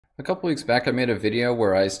A couple weeks back I made a video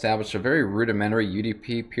where I established a very rudimentary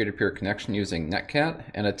UDP peer-to-peer connection using netcat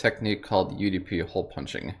and a technique called UDP hole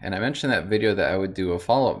punching. And I mentioned in that video that I would do a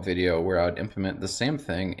follow-up video where I would implement the same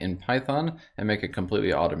thing in Python and make it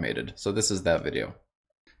completely automated. So this is that video.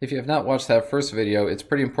 If you have not watched that first video, it's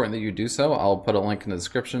pretty important that you do so. I'll put a link in the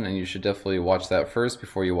description and you should definitely watch that first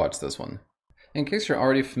before you watch this one. In case you're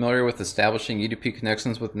already familiar with establishing UDP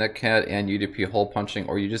connections with netcat and UDP hole punching,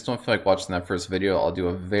 or you just don't feel like watching that first video, I'll do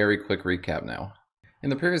a very quick recap now. In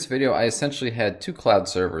the previous video, I essentially had two cloud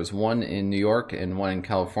servers, one in New York and one in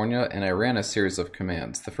California, and I ran a series of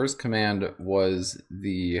commands. The first command was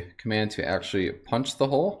the command to actually punch the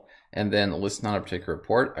hole and then listen on a particular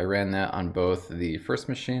port. I ran that on both the first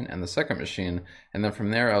machine and the second machine, and then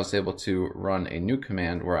from there I was able to run a new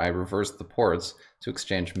command where I reversed the ports to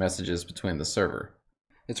exchange messages between the server.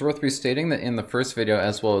 It's worth restating that in the first video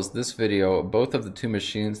as well as this video, both of the two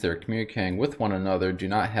machines that are communicating with one another do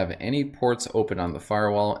not have any ports open on the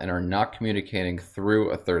firewall and are not communicating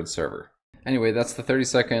through a third server. Anyway, that's the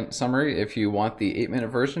 30-second summary. If you want the 8-minute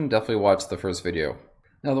version, definitely watch the first video.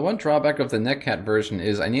 Now, the one drawback of the netcat version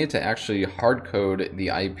is I needed to actually hard code the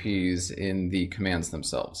IPs in the commands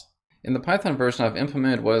themselves. In the Python version, I've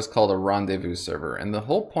implemented what is called a Rendezvous Server, and the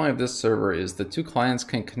whole point of this server is the two clients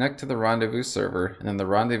can connect to the Rendezvous Server, and then the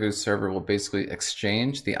Rendezvous Server will basically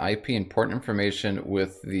exchange the IP and port information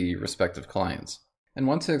with the respective clients. And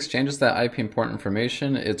once it exchanges that IP and port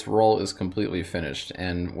information, its role is completely finished.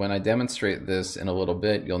 And when I demonstrate this in a little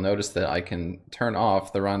bit, you'll notice that I can turn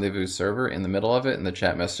off the Rendezvous Server in the middle of it and the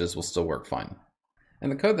chat messages will still work fine. And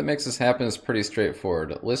the code that makes this happen is pretty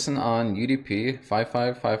straightforward. Listen on UDP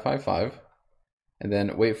 55555 and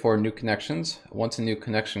then wait for new connections. Once a new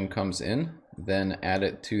connection comes in, then add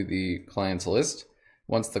it to the client's list.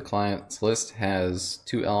 Once the client's list has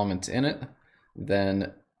two elements in it,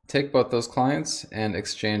 then take both those clients and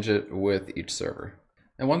exchange it with each server.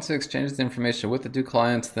 And once it exchanges the information with the two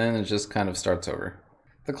clients, then it just kind of starts over.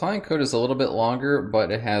 The client code is a little bit longer,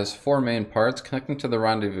 but it has four main parts: connecting to the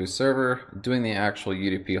Rendezvous server, doing the actual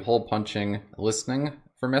UDP hole punching, listening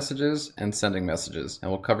for messages, and sending messages.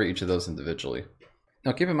 And we'll cover each of those individually.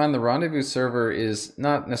 Now keep in mind the Rendezvous server is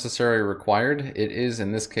not necessarily required. It is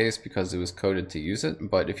in this case because it was coded to use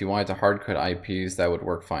it, but if you wanted to hard code IPs, that would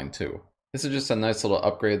work fine too. This is just a nice little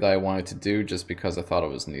upgrade that I wanted to do just because I thought it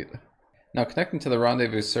was neat. Now connecting to the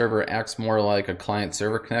Rendezvous server acts more like a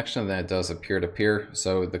client-server connection than it does a peer-to-peer,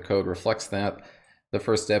 so the code reflects that. The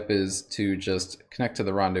first step is to just connect to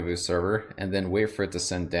the Rendezvous server and then wait for it to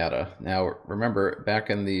send data. Now remember, back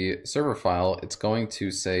in the server file, it's going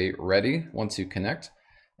to say ready once you connect,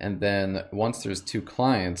 and then once there's two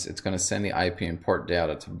clients, it's going to send the IP and port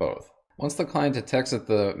data to both. Once the client detects that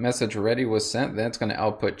the message ready was sent, then it's going to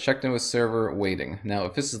output checked in with server waiting. Now,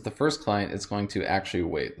 if this is the first client, it's going to actually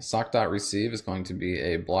wait. Sock.receive is going to be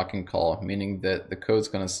a blocking call, meaning that the code's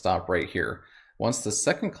going to stop right here. Once the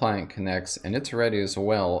second client connects and it's ready as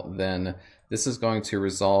well, then this is going to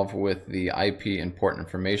resolve with the IP and port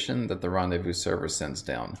information that the Rendezvous server sends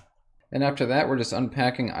down. And after that, we're just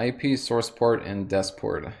unpacking IP, source port, and dest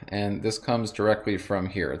port. And this comes directly from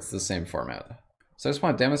here. It's the same format. So I just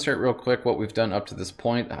want to demonstrate real quick what we've done up to this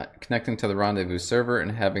point, connecting to the Rendezvous server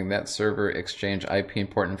and having that server exchange IP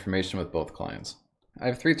and port information with both clients. I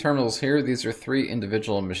have three terminals here. These are three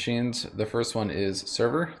individual machines. The first one is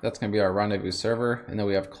server. That's going to be our Rendezvous server. And then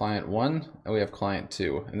we have client 1 and we have client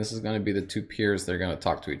 2. And this is going to be the two peers that are going to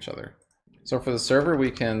talk to each other. So for the server,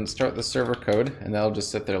 we can start the server code and that'll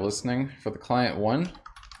just sit there listening. For the client 1,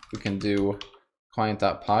 we can do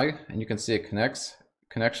client.py and you can see it connects.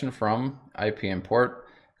 Connection from IP and port,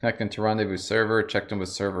 connecting to Rendezvous server, checked in with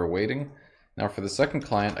server waiting. Now for the second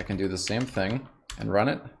client, I can do the same thing and run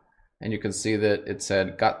it. And you can see that it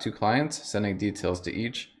said got two clients, sending details to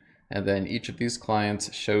each. And then each of these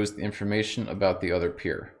clients shows the information about the other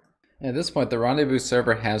peer. And at this point, the Rendezvous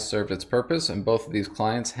server has served its purpose, and both of these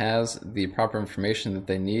clients has the proper information that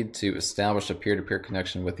they need to establish a peer-to-peer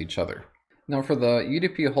connection with each other. Now for the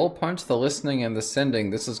UDP hole punch, the listening and the sending,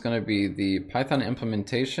 this is going to be the Python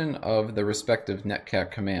implementation of the respective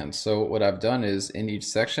netcat commands. So what I've done is in each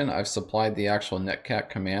section, I've supplied the actual netcat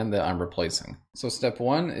command that I'm replacing. So step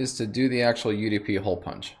 1 is to do the actual UDP hole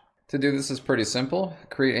punch. To do this is pretty simple.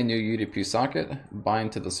 Create a new UDP socket,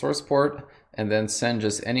 bind to the source port, and then send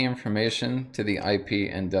just any information to the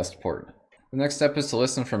IP and dest port. The next step is to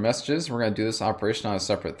listen for messages. We're going to do this operation on a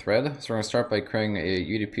separate thread. So we're going to start by creating a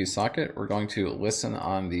UDP socket. We're going to listen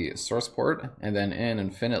on the source port, and then in an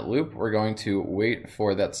infinite loop, we're going to wait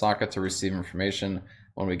for that socket to receive information.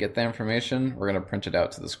 When we get that information, we're going to print it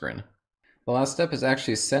out to the screen. The The last step is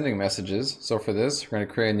actually sending messages. So for this, we're going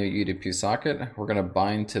to create a new UDP socket. We're going to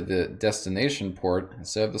bind to the destination port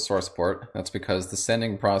instead of the source port. That's because the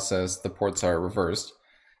sending process, the ports are reversed.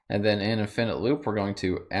 And then in infinite loop, we're going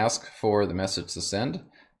to ask for the message to send, and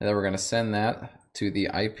then we're going to send that to the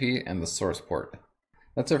IP and the source port.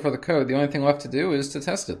 That's it for the code. The only thing left to do is to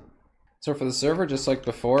test it. So for the server, just like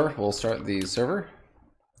before, we'll start the server,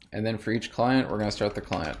 and then for each client, we're going to start the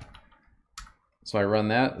client. So I run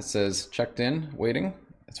that, it says checked in, waiting.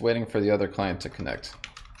 It's waiting for the other client to connect.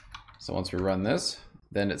 So once we run this,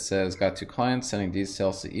 then it says got 2 clients, sending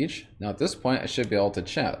details to each. Now at this point, I should be able to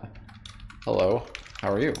chat. Hello,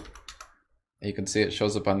 how are you? And you can see it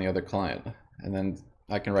shows up on the other client. And then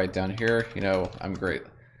I can write down here, you know, I'm great.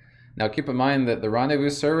 Now keep in mind that the Rendezvous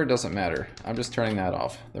server doesn't matter. I'm just turning that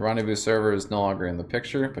off. The Rendezvous server is no longer in the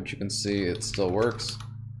picture, but you can see it still works.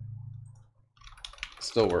 It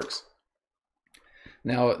still works.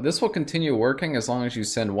 Now this will continue working as long as you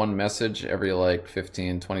send one message every like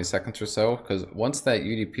 15-20 seconds or so, because once that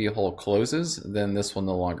UDP hole closes, then this will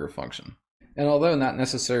no longer function. And although not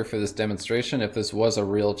necessary for this demonstration, if this was a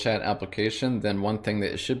real chat application, then one thing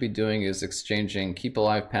that it should be doing is exchanging keep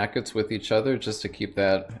alive packets with each other just to keep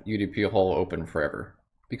that UDP hole open forever.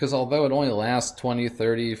 Because although it only lasts 20,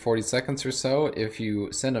 30, 40 seconds or so, if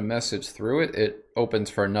you send a message through it, it opens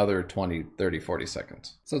for another 20, 30, 40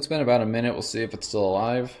 seconds. So it's been about a minute. We'll see if it's still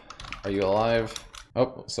alive. Are you alive?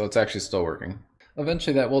 Oh, so it's actually still working.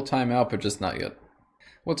 Eventually that will time out, but just not yet.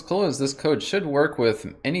 What's cool is this code should work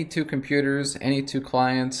with any 2 computers, any 2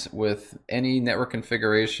 clients, with any network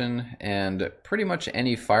configuration, and pretty much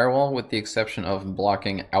any firewall with the exception of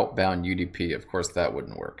blocking outbound UDP. Of course, that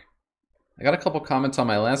wouldn't work. I got a couple comments on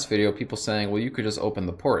my last video, people saying, well, you could just open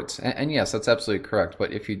the ports. And yes, that's absolutely correct.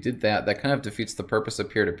 But if you did that, that kind of defeats the purpose of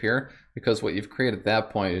peer-to-peer, because what you've created at that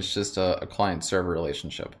point is just a client-server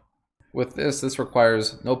relationship. With this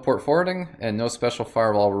requires no port forwarding and no special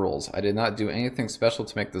firewall rules. I did not do anything special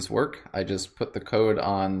to make this work. I just put the code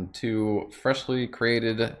on 2 freshly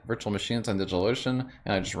created virtual machines on DigitalOcean,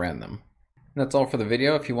 and I just ran them. And that's all for the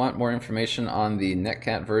video. If you want more information on the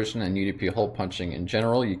netcat version and UDP hole punching in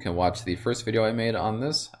general, you can watch the first video I made on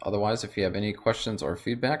this. Otherwise, if you have any questions or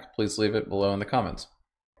feedback, please leave it below in the comments.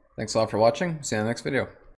 Thanks a lot for watching. See you in the next video.